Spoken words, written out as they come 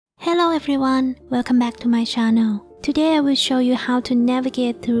Hello everyone, welcome back to my channel. Today I will show you how to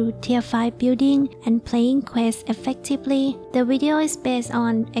navigate through tier 5 building and playing quests effectively. The video is based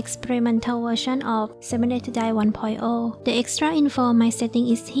on experimental version of Simulator Die 1.0. The extra info on my setting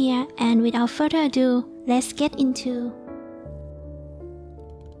is here, and without further ado, let's get into.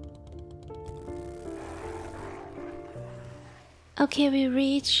 Okay, we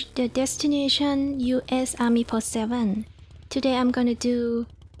reached the destination US Army Post 7. Today I'm gonna do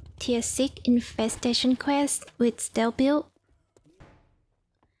tier 6 infestation quest with stealth build.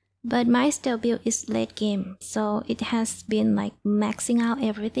 But my stealth build is late game, so it has been like maxing out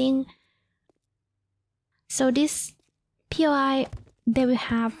everything. So this POI, they will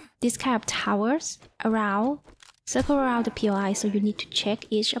have this kind of towers around, circle around the POI, so you need to check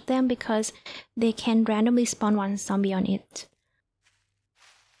each of them because they can randomly spawn one zombie on it.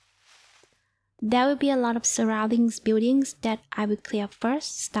 There will be a lot of surroundings buildings that I will clear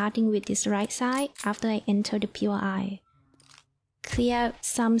first, starting with this right side after I enter the POI. Clear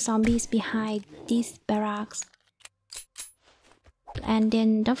some zombies behind these barracks. And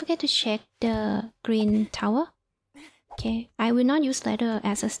then don't forget to check the green tower. Okay, I will not use ladder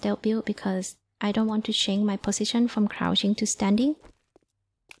as a stealth build because I don't want to change my position from crouching to standing.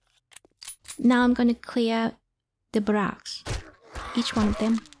 Now I'm gonna clear the barracks, each one of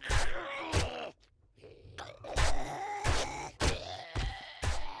them.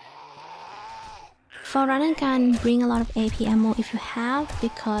 For run and gun, bring a lot of AP ammo if you have,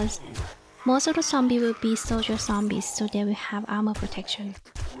 because most of the zombies will be soldier zombies, so they will have armor protection.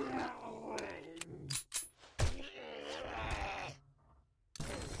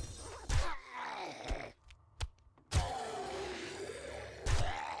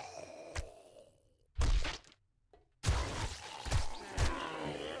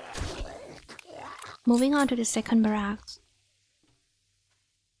 Moving on to the second barracks.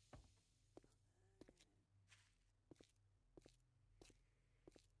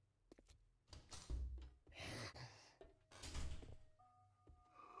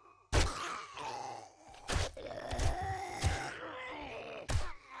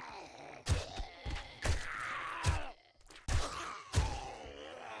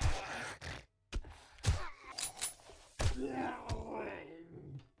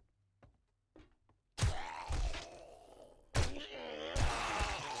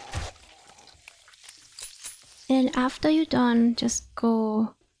 And after you're done, just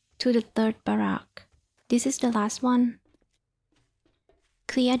go to the third barrack. This is the last one.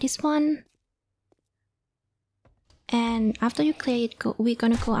 Clear this one. And after you clear it, we're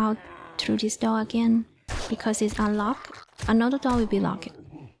gonna go out through this door again because it's unlocked. Another door will be locked.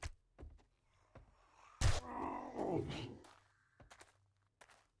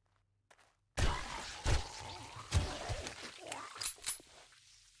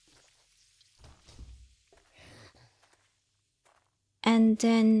 And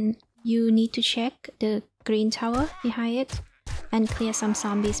then you need to check the green tower behind it and clear some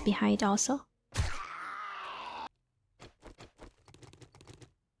zombies behind also.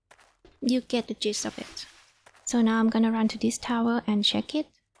 You get the gist of it. So now I'm gonna run to this tower and check it.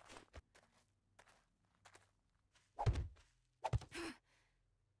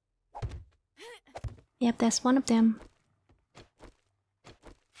 Yep, that's one of them.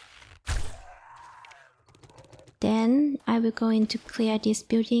 Then I will go in to clear this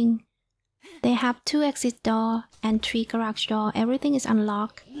building. They have 2 exit door and 3 garage door. Everything is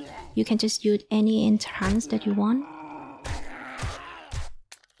unlocked. You can just use any entrance that you want.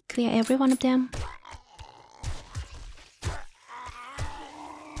 Clear every one of them.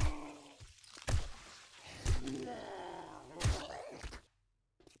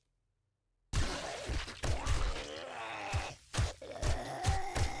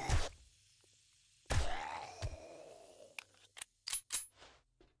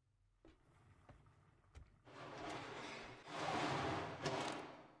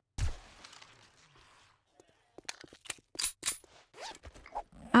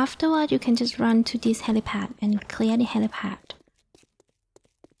 Afterward, you can just run to this helipad and clear the helipad.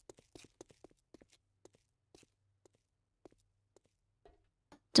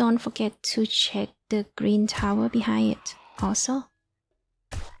 Don't forget to check the green tower behind it also.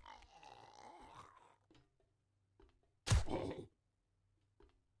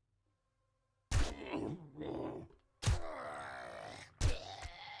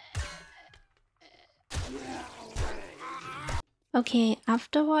 Okay,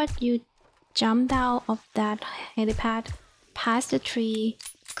 afterward you jump out of that helipad, past the tree,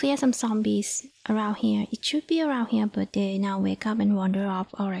 clear some zombies around here. It should be around here, but they now wake up and wander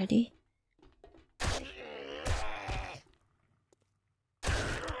off already.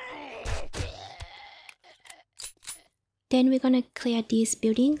 Then we're gonna clear these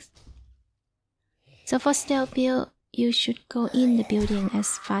buildings. So for stealth build, you should go in the building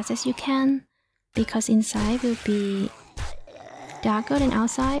as fast as you can, because inside will be darker than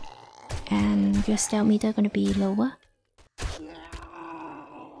outside and your stealth meter gonna be lower.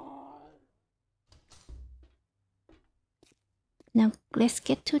 Now let's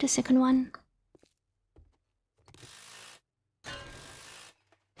get to the second one.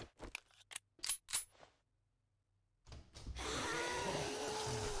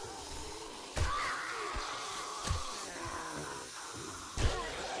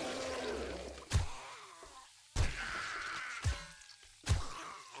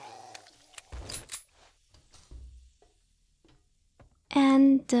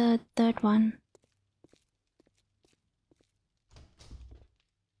 And the third one.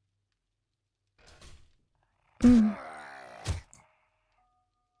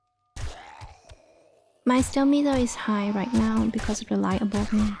 My stealth meter is high right now because of the light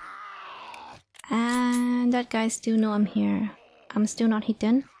above me. And that guy still know I'm here. I'm still not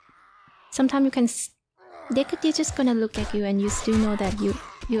hidden. Sometimes you can... they're just gonna look at you and you still know that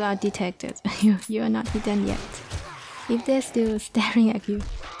you are detected. you are not hidden yet. If they're still staring at you.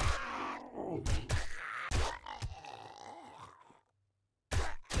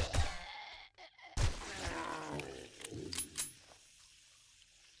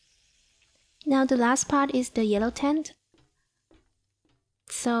 Now the last part is the yellow tent.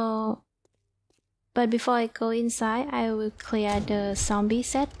 So, but before I go inside, I will clear the zombie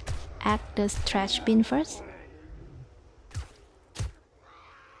set at the trash bin first.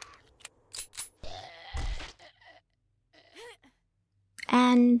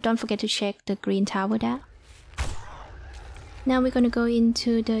 And don't forget to check the green tower there. Now we're gonna go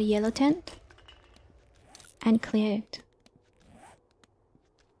into the yellow tent and clear it.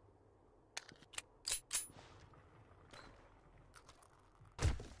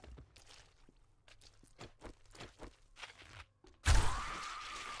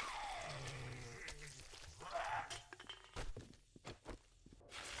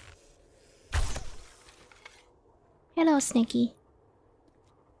 Hello, Snaky.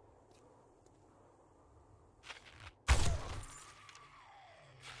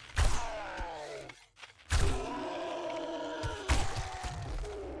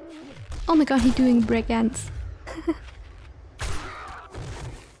 Oh my god, he's doing breakdance.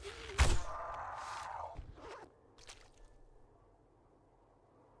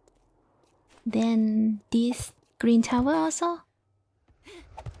 Then this green tower also.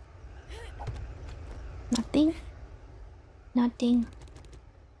 Nothing. Nothing.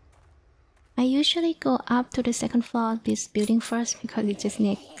 I usually go up to the second floor of this building first because it's just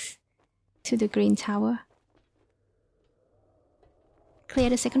next to the green tower. Clear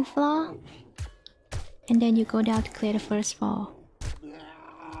the second floor, and then you go down to clear the first floor.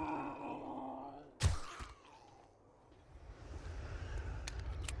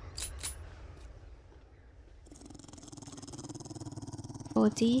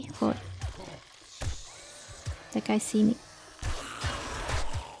 That guy see me.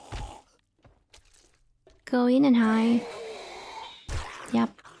 Go in and hide. Yep.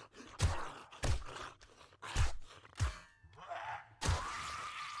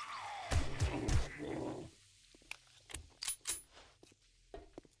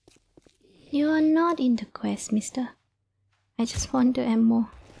 You are not in the quest, mister. I just want the ammo.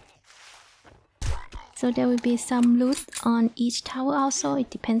 So there will be some loot on each tower also. It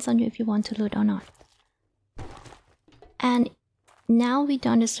depends on you if you want to loot or not. And now we're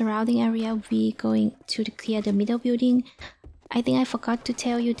done the surrounding area, we're going to clear the middle building. I think I forgot to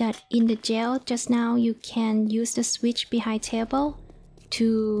tell you that in the jail just now you can use the switch behind table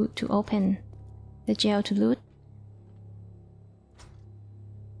to open the jail to loot.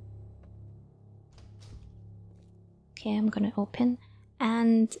 Okay, I'm gonna open,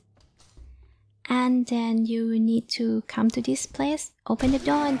 and then you need to come to this place, open the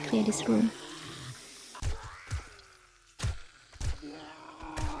door and clear this room.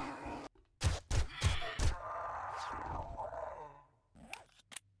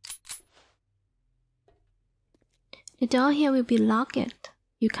 The door here will be locked.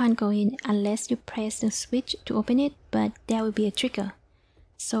 You can't go in unless you press the switch to open it, but there will be a trigger.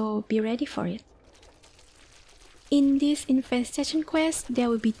 So be ready for it. In this infestation quest, there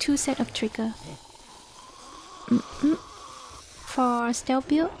will be 2 sets of triggers. For stealth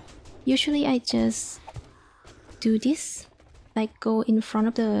build, usually I just do this, like go in front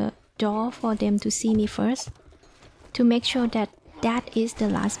of the door for them to see me first, to make sure that that is the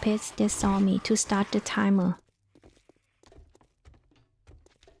last page they saw me, to start the timer.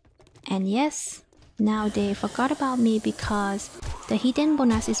 And yes, Now they forgot about me because the hidden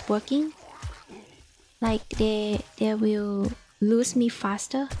bonus is working. Like they will lose me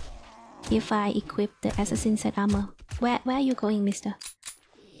faster if I equip the assassin set armor. Where are you going, mister?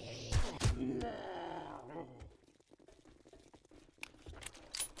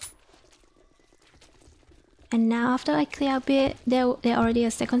 And now after I clear a bit, there already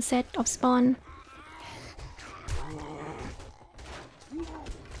a second set of spawn.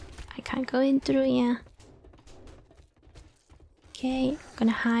 I can't go in through here. Okay,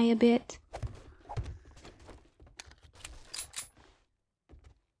 gonna hide a bit.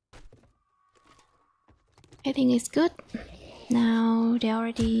 I think it's good. Now they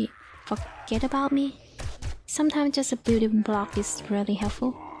already forget about me. Sometimes just a building block is really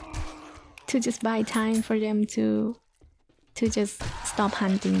helpful to just buy time for them to just stop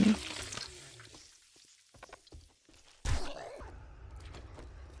hunting me.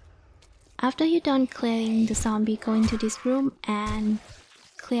 After you're done clearing the zombie, go into this room and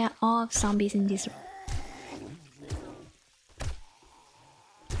clear all zombies in this room.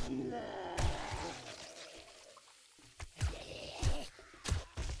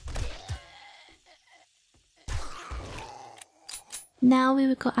 Now we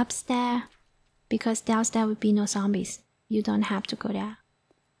will go upstairs, because downstairs will be no zombies. You don't have to go there.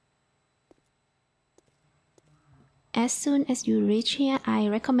 As soon as you reach here, I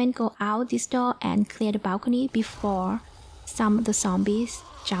recommend go out this door and clear the balcony before some of the zombies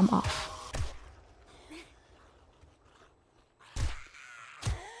jump off.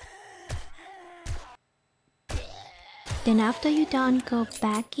 Then after you're done, go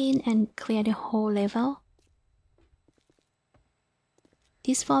back in and clear the whole level.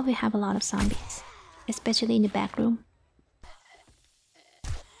 This floor will have a lot of zombies, especially in the back room.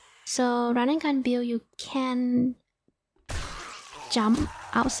 So run and gun build, you can jump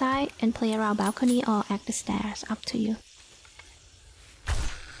outside and play around balcony or at the stairs, up to you.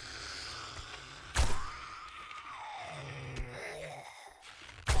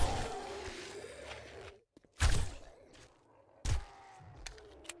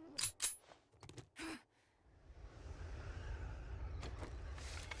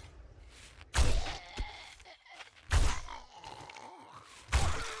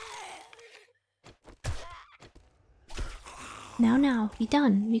 Now, we're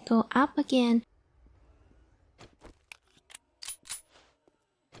done. We go up again.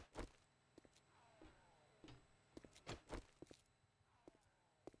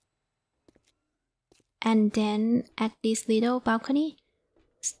 And then at this little balcony,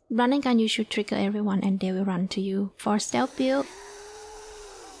 run and gun, you should trigger everyone and they will run to you. For stealth build,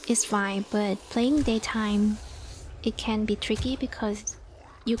 it's fine, but playing daytime, it can be tricky because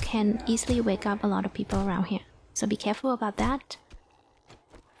you can easily wake up a lot of people around here. So be careful about that.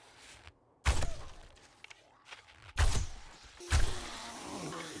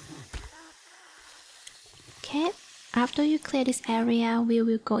 Okay, after you clear this area, we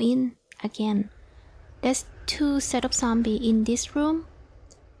will go in again. There's 2 set of zombies in this room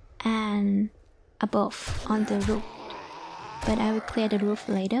and above on the roof. But I will clear the roof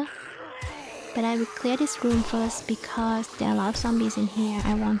later. But I will clear this room first because there are a lot of zombies in here.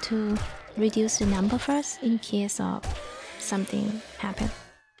 I want to reduce the number first in case of something happen.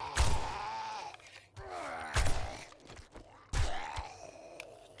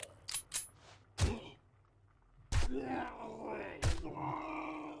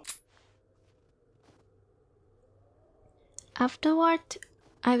 Afterward,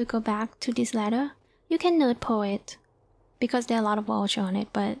 I will go back to this ladder. You can nerd poet because there are a lot of vulture on it,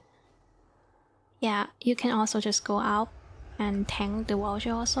 but yeah, you can also just go out and tank the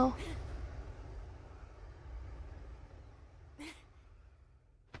vulture also.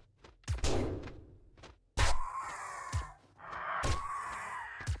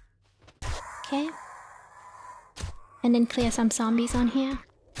 Okay, and then clear some zombies on here.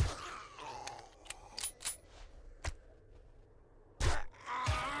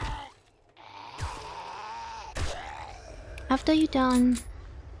 After you're done,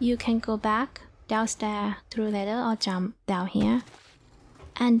 you can go back downstairs through ladder or jump down here.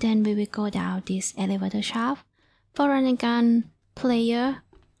 And then we will go down this elevator shaft. For run and gun player,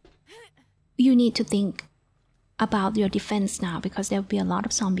 you need to think about your defense now because there will be a lot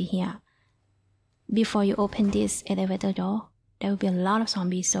of zombies here. Before you open this elevator door, there will be a lot of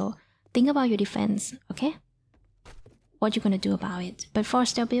zombies, so think about your defense, okay? What you're gonna do about it. But for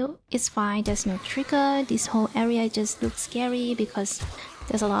stealth build, it's fine, there's no trigger. This whole area just looks scary because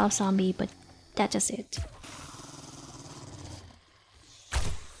there's a lot of zombies, but that's just it.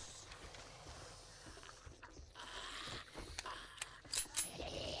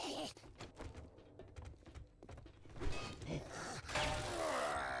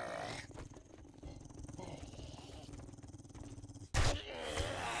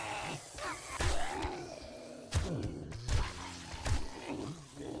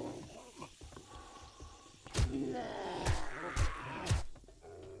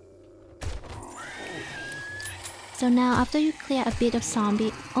 So now after you clear a bit of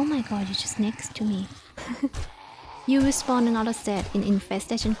zombie, oh my god, you're just next to me. You will spawn another set in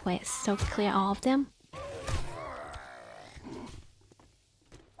infestation quest, so clear all of them.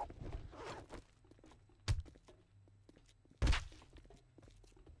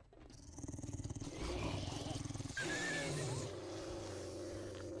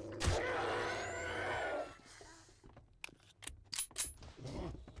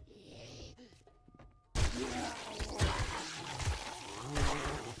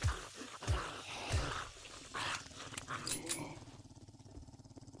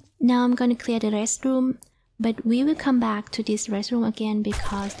 Now I'm gonna clear the restroom, but we will come back to this restroom again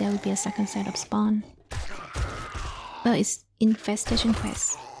because there will be a second set of spawn. Well, it's infestation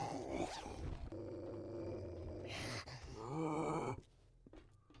quest.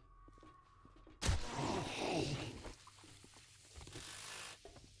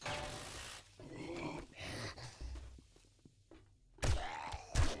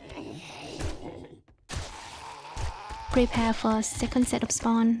 Prepare for second set of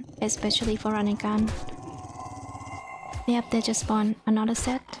spawn, especially for running gun. Yep, they just spawned another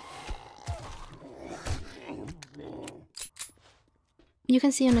set. You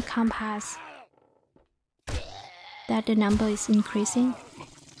can see on the compass that the number is increasing.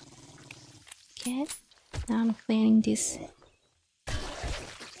 Okay, now I'm clearing this.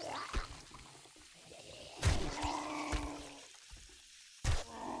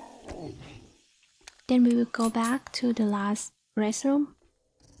 Then we will go back to the last restroom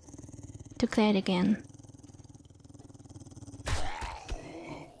to clear it again.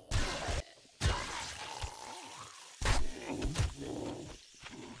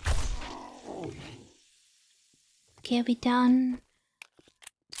 Okay, we're done.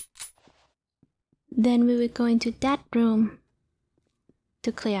 Then we will go into that room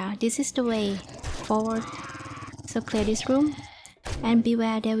to clear. This is the way forward. So clear this room and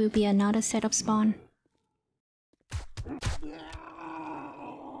beware, there will be another set of spawn.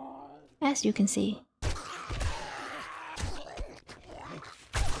 As you can see.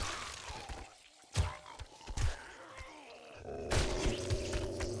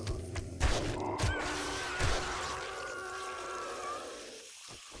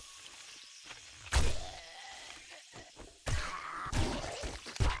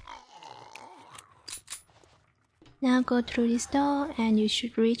 Now go through this door and you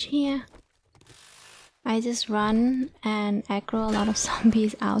should reach here. I just run and aggro a lot of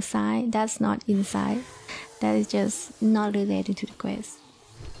zombies outside. That's not inside. That is just not related to the quest.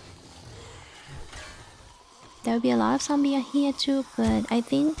 There will be a lot of zombies here too, but I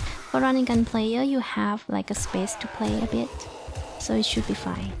think for running gun player you have like a space to play a bit, so it should be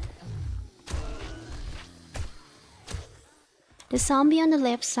fine. The zombie on the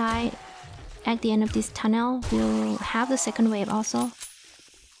left side at the end of this tunnel will have the second wave also.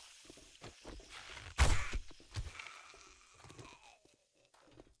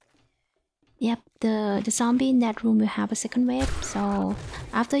 Yep, the zombie in that room will have a second wave, so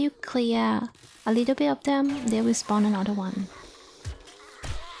after you clear a little bit of them, they will spawn another one.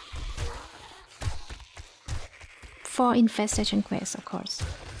 For infestation quest, of course.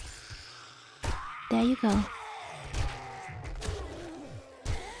 There you go.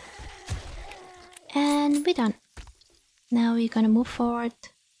 And we're done. Now we're gonna move forward.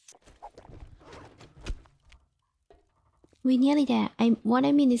 We're nearly there. What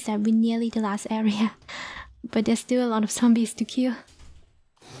I mean is that we're nearly the last area, but there's still a lot of zombies to kill.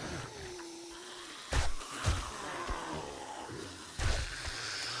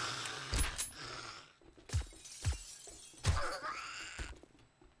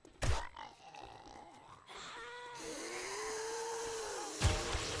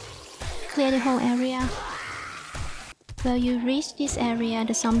 Clear the whole area. Well, you reach this area,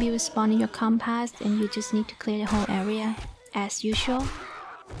 the zombie will spawn in your compass and you just need to clear the whole area, as usual.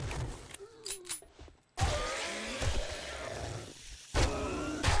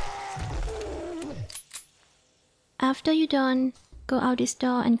 After you're done, go out this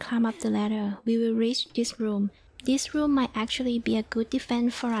door and climb up the ladder. We will reach this room. This room might actually be a good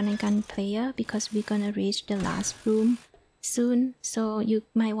defense for run and gun player because we're gonna reach the last room soon, so you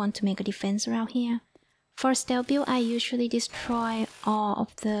might want to make a defense around here. For stealth build, I usually destroy all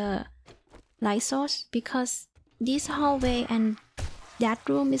of the light source because this hallway and that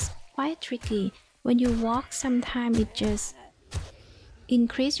room is quite tricky. When you walk, sometimes it just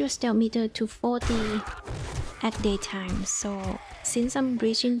increase your stealth meter to 40 at daytime. So since I'm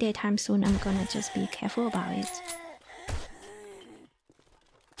reaching daytime soon, I'm gonna just be careful about it.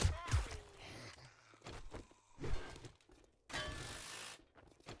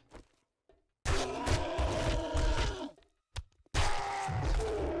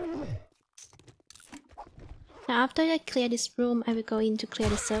 Now after I clear this room, I will go in to clear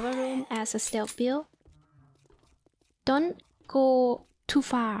the server room as a stealth build. Don't go too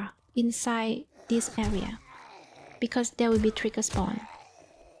far inside this area because there will be trigger spawn.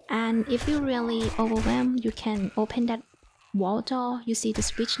 And if you're really overwhelmed, you can open that wall door. You see the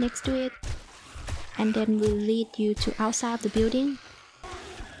switch next to it, and then will lead you to outside of the building.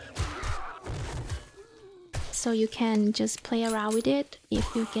 So you can just play around with it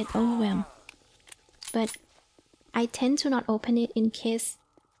if you get overwhelmed. But I tend to not open it in case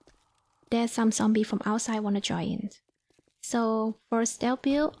there's some zombie from outside want to join in. So for stealth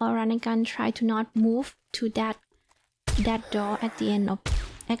build or run and gun, try to not move to that door at the end of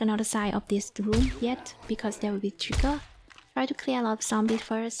another side of this room yet, because there will be trigger. Try to clear a lot of zombies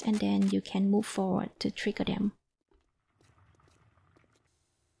first, and then you can move forward to trigger them.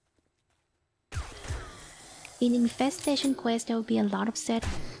 In infestation quest, there will be a lot of set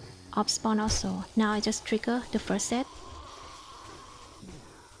of spawn also. Now I just trigger the first set,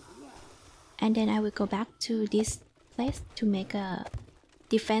 and then I will go back to this place to make a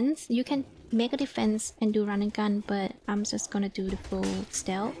defense. You can make a defense and do run and gun, but I'm just gonna do the full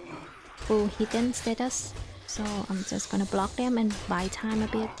stealth, full hidden status. So I'm just gonna block them and buy time a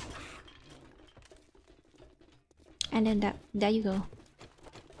bit. And then there you go.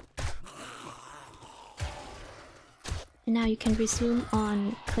 And now you can resume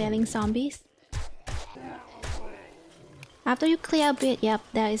on clearing zombies. After you clear a bit, yep,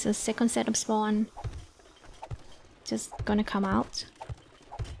 there is a second set of spawn. Just gonna come out.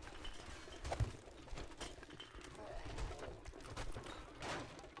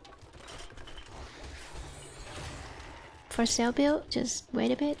 For cell build, just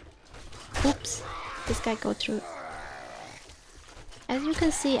wait a bit. Oops, this guy go through. As you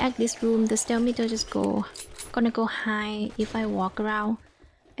can see at this room, the stealth meter just gonna go high if I walk around.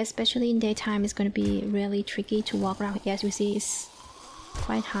 Especially in daytime, it's gonna be really tricky to walk around. As you see, it's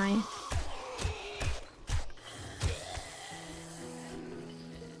quite high.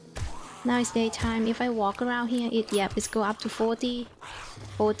 Now it's daytime. If I walk around here, it's go up to 40.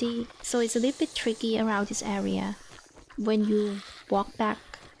 So it's a little bit tricky around this area when you walk back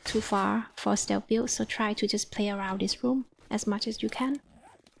too far for stealth build. So try to just play around this room as much as you can.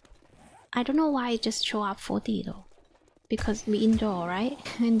 I don't know why it just show up 40 though, because we indoor, right?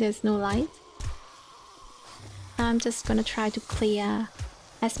 And there's no light. I'm just gonna try to clear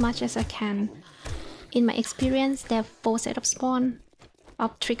as much as I can. In my experience, there are 4 sets of spawn,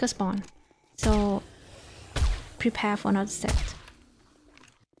 of trigger spawn, so prepare for another set.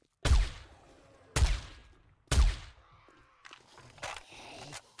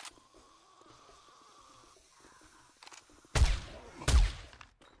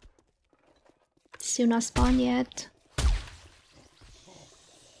 Still not spawn yet.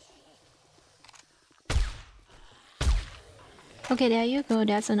 Okay, there you go,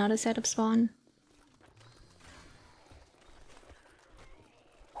 that's another set of spawn.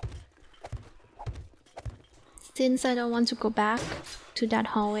 Since I don't want to go back to that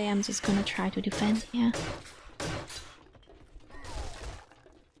hallway, I'm just gonna try to defend here.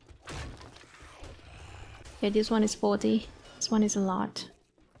 Okay, this one is 40. This one is a lot.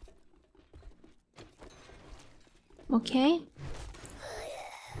 Okay.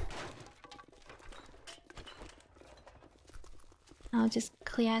 I'll just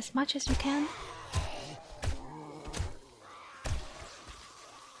clear as much as you can.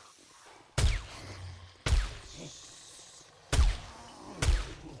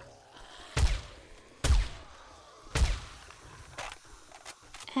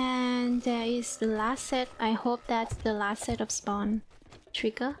 And there is the last set. I hope that's the last set of spawn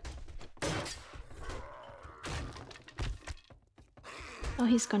trigger. Oh,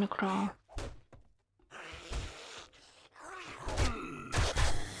 he's gonna crawl.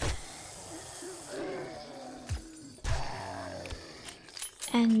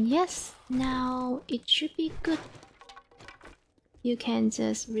 And yes, now it should be good. You can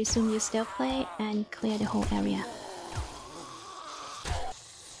just resume your stealth play and clear the whole area.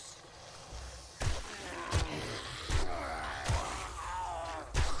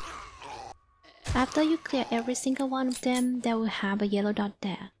 After you clear every single one of them, they will have a yellow dot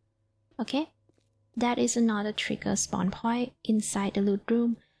there. Okay? That is another trigger spawn point inside the loot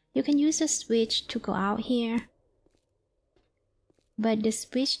room. You can use the switch to go out here, but the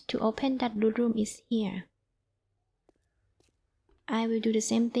switch to open that loot room is here. I will do the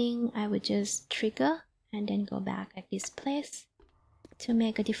same thing. I will just trigger and then go back at this place to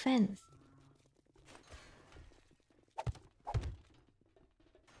make a defense.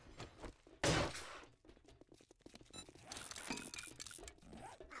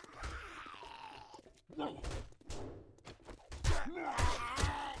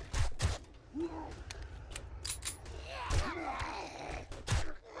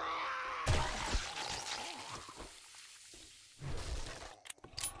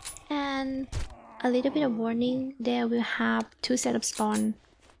 and a little bit of warning, there will have two sets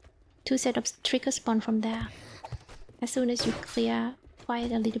of trigger spawn from there. As soon as you clear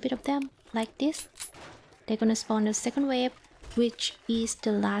quite a little bit of them, like this, they're gonna spawn the second wave, which is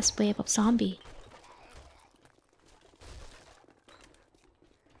the last wave of zombie.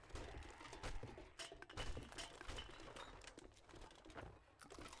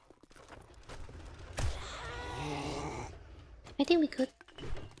 I think we could.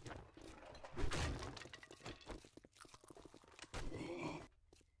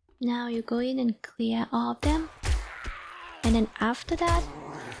 Now you go in and clear all of them. And then after that,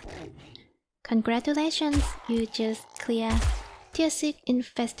 congratulations, you just clear Tier 6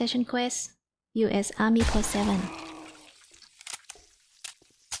 Infestation Quest, US Army Post 7.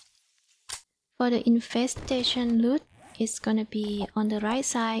 For the infestation loot, it's gonna be on the right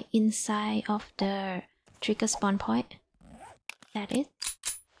side inside of the trigger spawn point. That's it.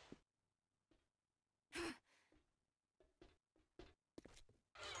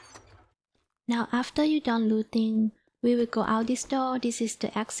 Now after you're done looting, we will go out this door. This is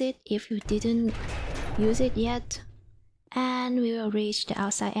the exit if you didn't use it yet. And we will reach the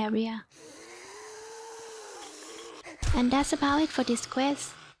outside area. And that's about it for this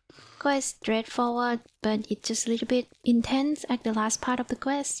quest. Quite straightforward, but it's just a little bit intense at the last part of the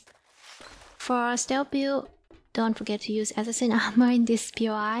quest. For stealth build, don't forget to use assassin armor in this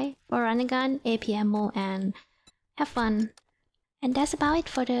POI for run and gun, AP ammo, and have fun. And that's about it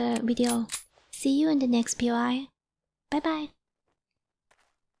for the video. See you in the next POI. Bye bye.